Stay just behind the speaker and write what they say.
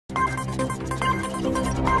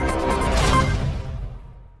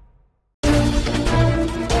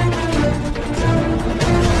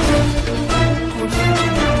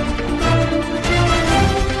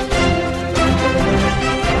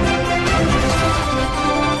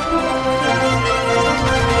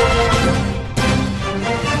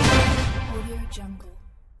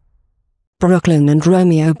Brooklyn and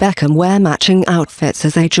Romeo Beckham wear matching outfits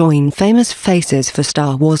as they join famous faces for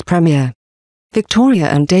Star Wars premiere. Victoria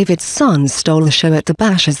and David's sons stole the show at the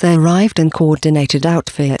bash as they arrived in coordinated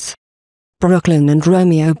outfits. Brooklyn and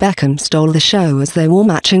Romeo Beckham stole the show as they wore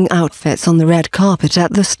matching outfits on the red carpet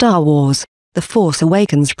at the Star Wars, The Force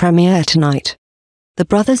Awakens premiere tonight. The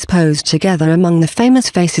brothers posed together among the famous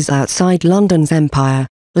faces outside London's Empire,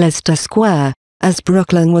 Leicester Square, as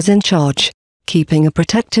Brooklyn was in charge, keeping a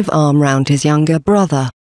protective arm round his younger brother.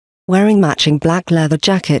 Wearing matching black leather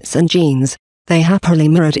jackets and jeans, they happily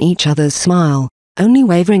mirrored each other's smile, only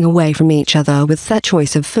wavering away from each other with their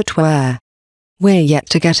choice of footwear. We're yet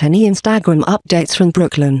to get any Instagram updates from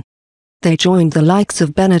Brooklyn. They joined the likes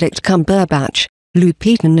of Benedict Cumberbatch,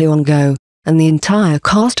 Lupita Nyong'o, and the entire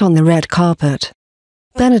cast on the red carpet.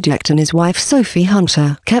 Benedict and his wife Sophie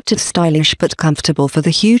Hunter kept it stylish but comfortable for the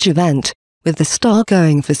huge event, with the star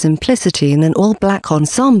going for simplicity in an all-black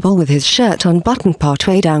ensemble with his shirt unbuttoned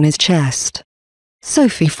partway down his chest.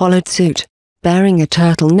 Sophie followed suit, bearing a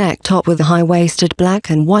turtleneck top with a high-waisted black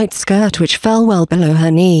and white skirt which fell well below her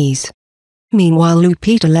knees. Meanwhile,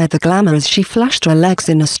 Lupita led the glamour as she flashed her legs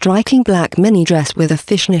in a striking black mini dress with a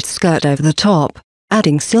fishnet skirt over the top,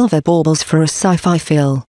 adding silver baubles for a sci-fi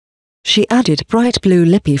feel. She added bright blue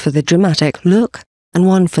lippy for the dramatic look, and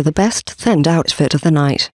won for the best themed outfit of the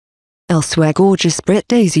night. Elsewhere, gorgeous Brit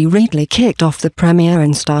Daisy Ridley kicked off the premiere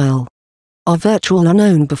in style. Our virtual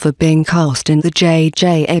unknown before being cast in the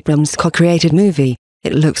J.J. Abrams co-created movie,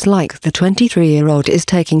 it looks like the 23-year-old is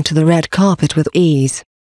taking to the red carpet with ease.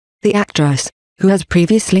 The actress, who has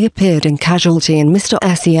previously appeared in Casualty and Mr.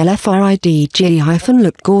 Selfridg,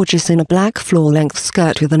 looked gorgeous in a black floor-length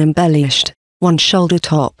skirt with an embellished, one-shoulder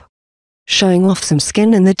top. Showing off some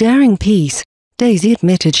skin in the daring piece, Daisy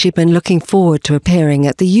admitted she'd been looking forward to appearing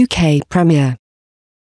at the UK premiere.